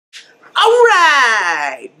All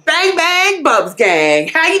right, bang bang Bubs gang,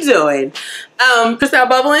 how you doing? Crystal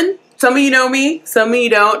Bubbling. Some of you know me, some of you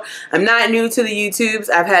don't. I'm not new to the YouTubes.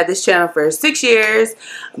 I've had this channel for 6 years,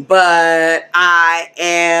 but I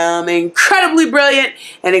am incredibly brilliant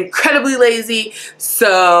and incredibly lazy,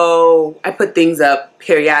 so I put things up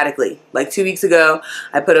periodically. Like 2 weeks ago,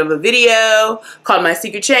 I put up a video called My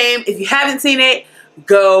Secret Shame. If you haven't seen it,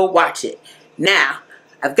 go watch it. Now,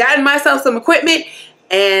 I've gotten myself some equipment,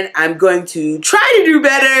 and I'm going to try to do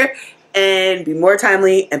better and be more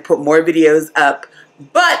timely and put more videos up.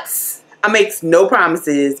 But I make no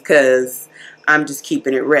promises because I'm just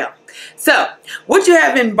keeping it real. So what you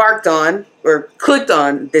have embarked on or clicked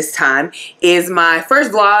on this time is my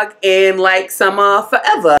first vlog in like summer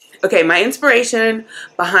forever. Okay, my inspiration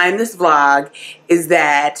behind this vlog is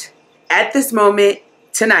that at this moment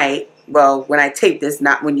tonight, well, when I tape this,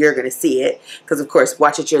 not when you're going to see it, because of course,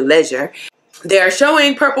 watch at your leisure, they are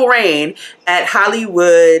showing Purple Rain at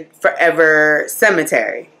Hollywood Forever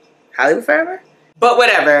Cemetery. Hollywood Forever? But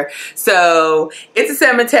whatever. So it's a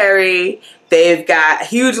cemetery. They've got a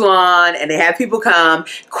huge lawn and they have people come.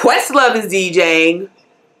 Questlove is DJing.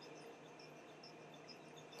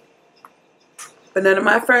 But none of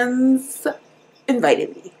my friends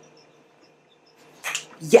invited me.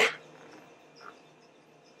 Yeah.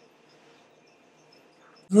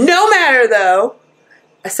 No matter though,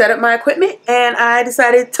 I set up my equipment and I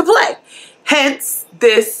decided to play. Hence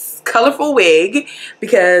this colorful wig,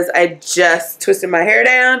 because I just twisted my hair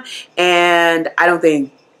down and I don't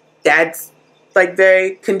think that's like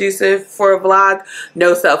very conducive for a vlog.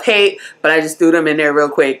 No self-hate, but I just threw them in there real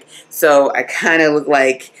quick. So I kind of look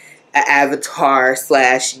like an Avatar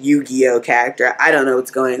 / Yu-Gi-Oh character. I don't know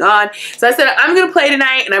what's going on. So I said I'm going to play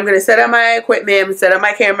tonight and I'm going to set up my equipment, I'm gonna set up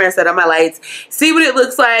my camera and set up my lights, see what it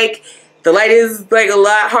looks like. The light is like a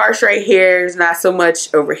lot harsh right here. It's not so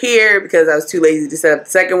much over here because I was too lazy to set up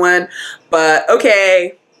the second one. But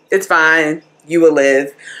okay, it's fine. You will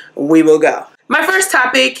live. We will go. My first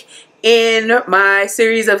topic in my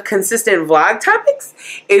series of consistent vlog topics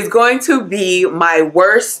is going to be my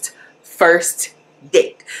worst first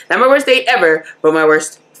date. Not my worst date ever, but my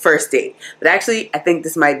worst first date. But actually, I think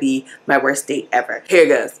this might be my worst date ever. Here it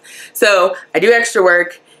goes. So I do extra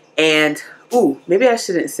work and ooh, maybe I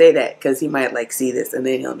shouldn't say that because he might like see this and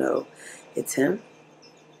then he'll know it's him.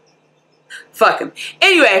 Fuck him.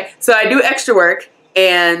 Anyway, so I do extra work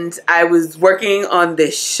and I was working on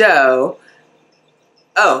this show.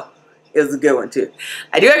 Oh, it was a good one too.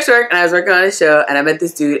 I do extra work and I was working on a show and I met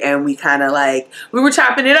this dude and we kind of like, we were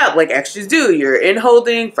chopping it up like extras do. You're in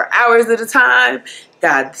holding for hours at a time.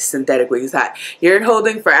 God, the synthetic wig is hot. You're in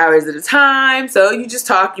holding for hours at a time. So you just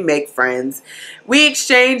talk, you make friends. We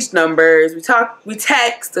exchanged numbers. We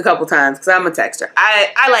text a couple times because I'm a texter.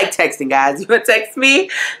 I like texting, guys. You want to text me?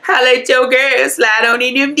 Holla at your girl. Slide on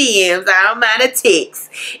in them DMs. I don't mind a text.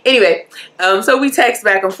 Anyway, so we text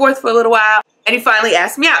back and forth for a little while. And he finally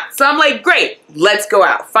asked me out. So I'm like, great, let's go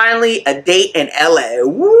out. Finally, a date in LA.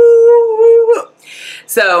 Woo!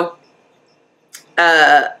 So,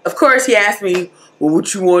 of course, he asked me, well,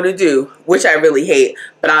 what you want to do? Which I really hate,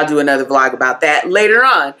 but I'll do another vlog about that later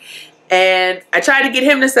on. And I tried to get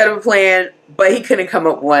him to set up a plan, but he couldn't come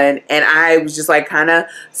up with one. And I was just like kind of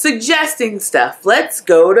suggesting stuff. Let's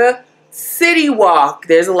go to City Walk.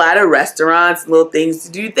 There's a lot of restaurants and little things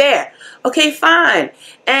to do there. Okay, fine.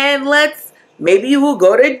 And maybe we'll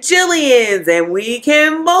go to Jillian's and we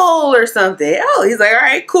can bowl or something. Oh, he's like, all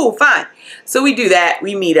right, cool, fine. So we do that.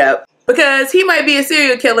 We meet up. Because he might be a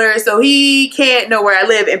serial killer, so he can't know where I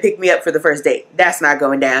live and pick me up for the first date. That's not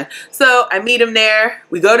going down. So I meet him there.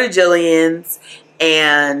 We go to Jillian's,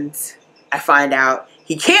 and I find out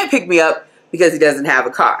he can't pick me up because he doesn't have a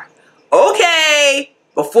car. Okay,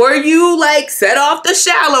 before you like set off the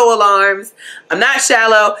shallow alarms, I'm not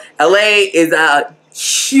shallow. LA is a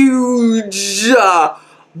huge,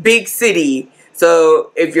 big city.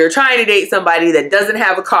 So if you're trying to date somebody that doesn't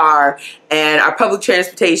have a car and our public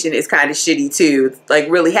transportation is kind of shitty too, like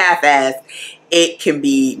really half-assed, it can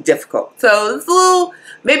be difficult. So it's a little,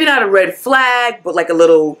 maybe not a red flag, but like a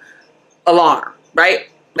little alarm, right?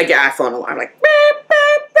 Like your iPhone alarm, like beep,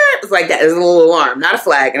 beep, beep. It's like that. It's a little alarm, not a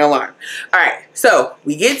flag, an alarm. All right, so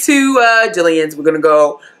we get to Jillian's. We're gonna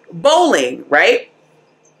go bowling, right?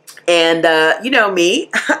 And you know me,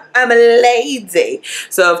 I'm a lady.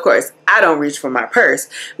 So of course, I don't reach for my purse.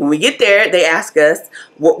 When we get there, they ask us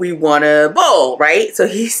what we want to bowl, right? So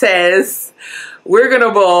he says, we're going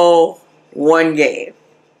to bowl one game.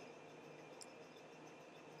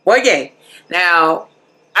 One game. Now,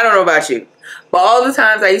 I don't know about you. But all the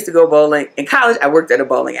times I used to go bowling in college, I worked at a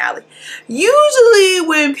bowling alley. Usually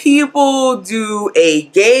when people do a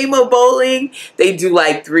game of bowling, they do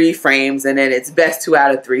like 3 frames, and then it's best 2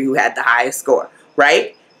 out of 3 who had the highest score,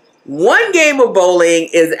 right? One game of bowling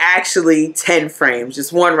is actually 10 frames,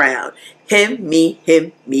 just one round. Him, me,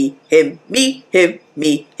 him, me, him, me, him,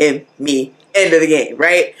 me, him, me. End of the game,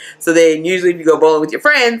 right? So then usually if you go bowling with your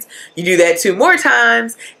friends, you do that 2 more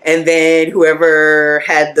times, and then whoever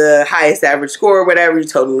had the highest average score or whatever, you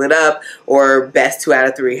total it up, or best 2 out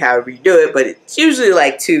of 3, however you do it. But it's usually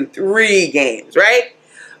like 2, 3 games, right?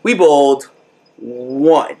 We bowled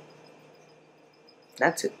 1.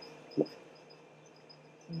 Not 2.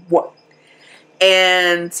 1.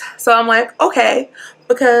 And so I'm like, okay,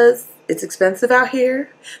 because it's expensive out here,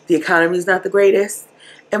 the economy's not the greatest,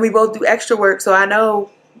 and we both do extra work, so I know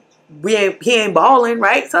he ain't balling,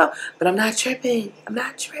 right? So, but I'm not tripping. I'm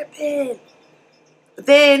not tripping. But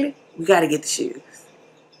then we got to get the shoes.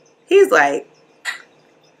 He's like,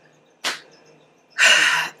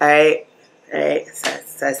 all right,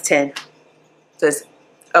 size 10. Says,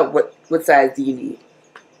 oh, what size do you need?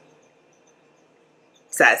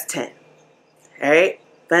 Size 10. All right,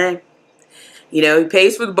 fine. You know, he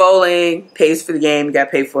pays for the bowling, pays for the game. You got to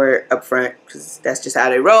pay for it up front because that's just how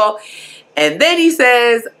they roll. And then he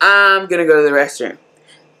says, I'm going to go to the restroom.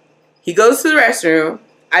 He goes to the restroom.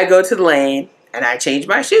 I go to the lane and I change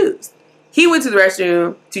my shoes. He went to the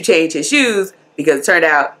restroom to change his shoes because it turned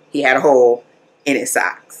out he had a hole in his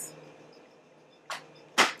socks.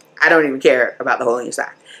 I don't even care about the hole in your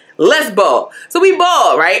sock. Let's bowl. So we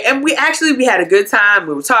bowled, right? And we had a good time.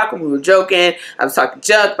 We were talking, we were joking. I was talking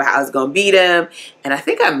junk about how I was going to beat him. And I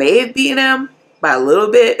think I may have beaten him by a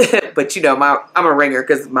little bit. But you know, I'm a ringer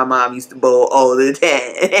because my mom used to bowl all the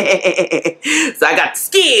time. So I got the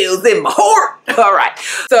skills in my heart. All right.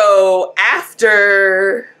 So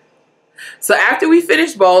after we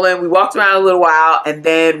finished bowling, we walked around a little while. And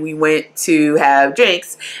then we went to have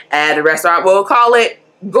drinks at a restaurant. We'll call it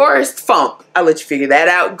Gorst Fump. I'll let you figure that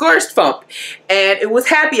out. Gorst Fump. And it was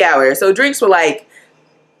happy hour. So drinks were like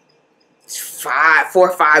 $4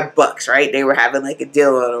 or $5, right? They were having like a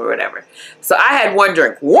deal on or whatever. So I had one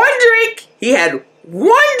drink. He had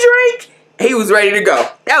one drink. And he was ready to go.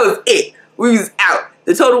 That was it. We was out.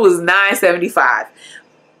 The total was $9.75.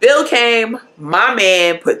 Bill came, my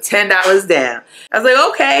man put $10 down. I was like,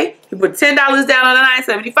 okay. He put $10 down on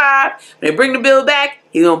the $9.75. When they bring the bill back,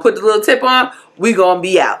 he's gonna put the little tip on. We gonna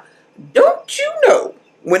be out. Don't you know,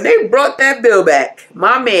 when they brought that bill back,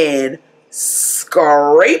 my man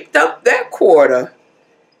scraped up that quarter,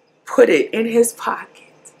 put it in his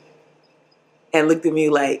pocket, and looked at me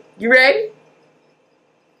like, you ready?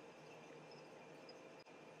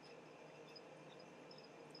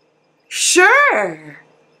 Sure.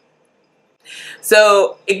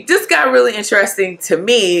 So it just got really interesting to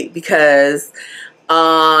me because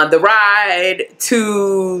on the ride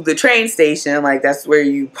to the train station, like that's where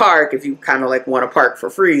you park if you kind of like want to park for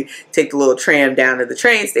free, take the little tram down to the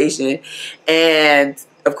train station. And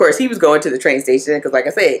of course he was going to the train station because like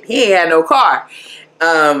I said, he ain't had no car.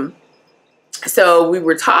 So we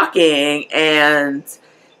were talking, and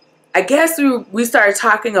I guess we started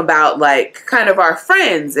talking about like kind of our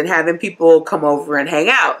friends and having people come over and hang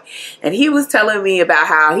out. And he was telling me about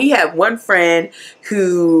how he had one friend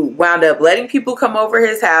who wound up letting people come over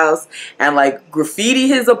his house and like graffiti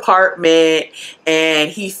his apartment. And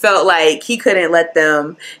he felt like he couldn't let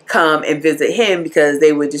them come and visit him because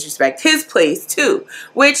they would disrespect his place too,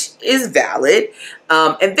 which is valid.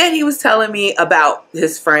 And then he was telling me about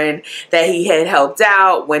his friend that he had helped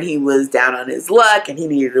out when he was down on his luck and he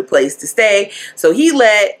needed a place to stay. So he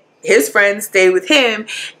let his friend stay with him,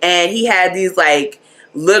 and he had these like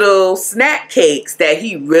little snack cakes that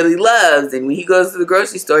he really loves. And when he goes to the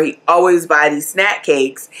grocery store, he always buys these snack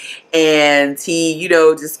cakes, and he, you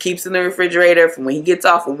know, just keeps in the refrigerator from when he gets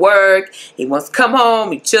off of work. He wants to come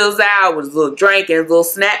home, he chills out with his little drink and his little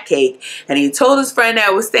snack cake. And he told his friend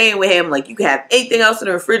that was staying with him, like, you can have anything else in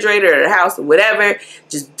the refrigerator or the house or whatever,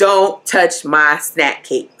 just don't touch my snack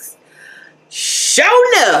cakes.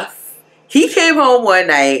 Sure enough, he came home one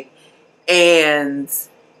night, and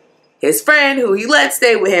his friend, who he let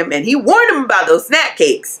stay with him, and he warned him about those snack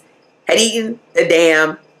cakes, had eaten the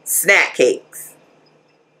damn snack cakes.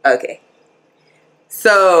 Okay.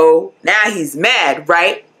 So now he's mad,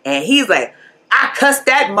 right? And he's like, I cussed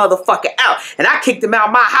that motherfucker out, and I kicked him out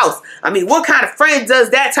of my house. I mean, what kind of friend does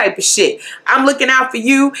that type of shit? I'm looking out for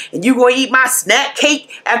you, and you gonna eat my snack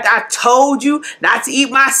cake after I told you not to eat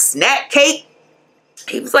my snack cake?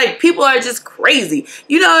 He was like, people are just crazy.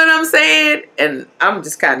 You know what I'm saying? And I'm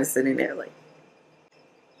just kind of sitting there like,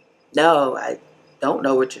 no, I don't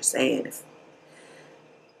know what you're saying.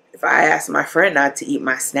 if I asked my friend not to eat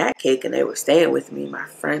my snack cake and they were staying with me, my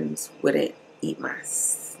friends wouldn't eat my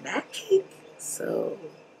snack cake. So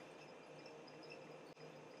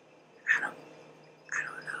I don't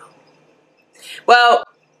know. Well,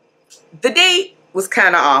 the date was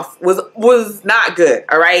kind of off, was not good,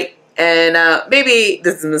 all right? And maybe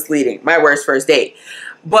this is misleading, my worst first date.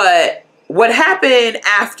 But what happened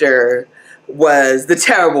after was the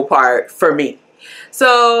terrible part for me.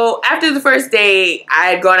 So after the first date, I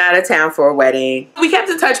had gone out of town for a wedding. We kept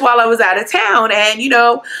in touch while I was out of town. And, you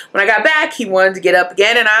know, when I got back, he wanted to get up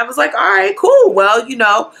again. And I was like, all right, cool. Well, you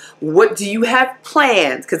know, what do you have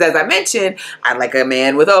planned? Because as I mentioned, I like a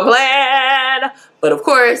man with a plan. But of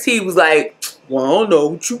course, he was like, well, I don't know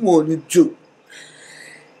what you want to do.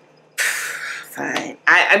 Fine.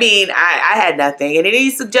 I mean, I had nothing. And then he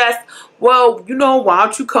suggests, well, you know, why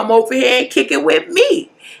don't you come over here and kick it with me?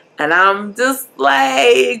 And I'm just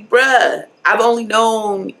like, bruh, I've only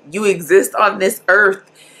known you exist on this earth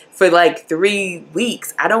for like 3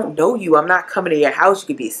 weeks. I don't know you. I'm not coming to your house. You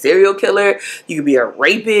could be a serial killer. You could be a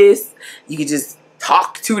rapist. You could just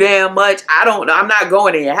talk too damn much. I don't know. I'm not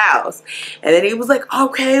going to your house. And then he was like,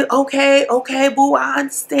 okay, boo, I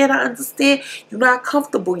understand. You're not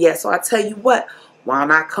comfortable yet. So I tell you what, why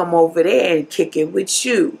not come over there and kick it with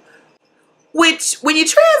you? Which, when you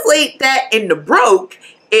translate that into broke,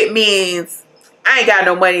 it means I ain't got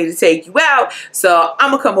no money to take you out, so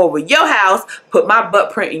I'm gonna come over your house, put my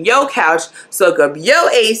butt print in your couch, soak up your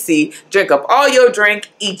AC, drink up all your drink,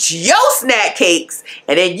 eat your snack cakes,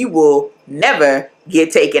 and then you will never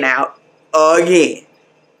get taken out again.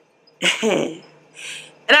 And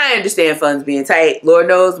I understand funds being tight. Lord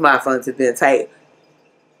knows my funds have been tight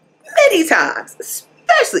many times,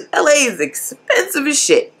 especially LA is expensive as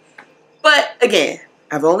shit. But again,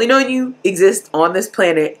 I've only known you exist on this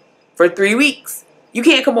planet for 3 weeks. You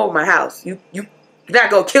can't come over my house. You're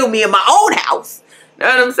not gonna kill me in my own house. You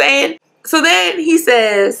know what I'm saying? So then he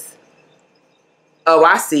says, oh,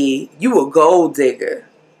 I see. You a gold digger.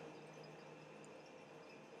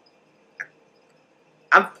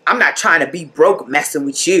 I'm not trying to be broke messing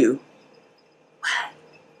with you. What?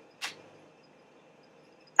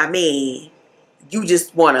 I mean, you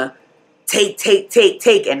just wanna take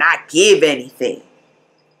and not give anything.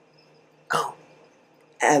 Oh,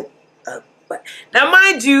 but now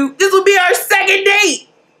mind you, this will be our second date,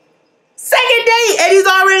 and he's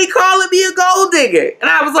already calling me a gold digger. And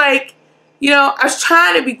I was like, you know, I was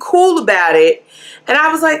trying to be cool about it, and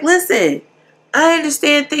I was like, listen, I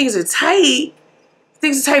understand things are tight.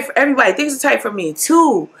 Things are tight for everybody. Things are tight for me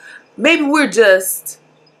too. Maybe we're just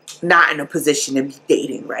not in a position to be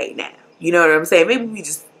dating right now. You know what I'm saying? Maybe we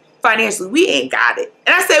just financially, we ain't got it.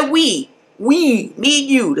 And I said we, me and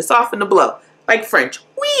you, to soften the blow. Like French,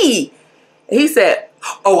 we. And he said,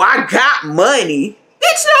 oh, I got money.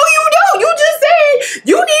 Bitch, no, you don't. You just said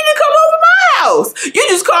you need to come over my house. You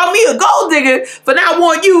just called me a gold digger for not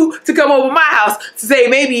wanting you to come over my house to say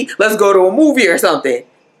maybe let's go to a movie or something.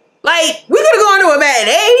 Like, we could have gone to a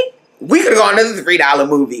matinee. We could have gone to the $3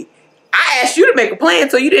 movie. I asked you to make a plan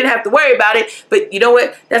so you didn't have to worry about it. But you know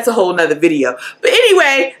what? That's a whole nother video. But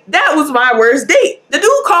anyway, that was my worst date. The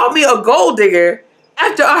dude called me a gold digger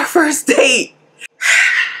after our first date.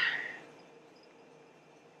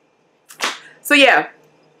 So yeah,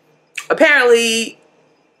 apparently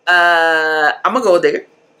I'm a gold digger.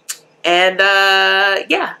 And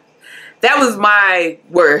yeah, that was my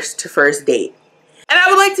worst first date. And I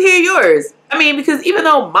would like to hear yours. I mean, because even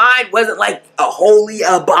though mine wasn't like a holy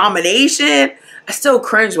abomination, I still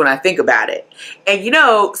cringe when I think about it. And you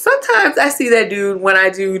know, sometimes I see that dude when I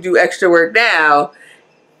do extra work now,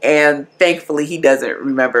 and thankfully he doesn't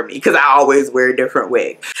remember me because I always wear a different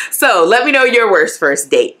wig. So let me know your worst first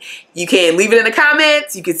date. You can leave it in the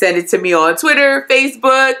comments. You can send it to me on Twitter,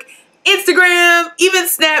 Facebook, Instagram, even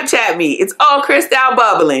Snapchat me. It's all Crystal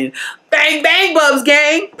Bubbling. Bang, bang, Bubs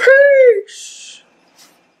gang.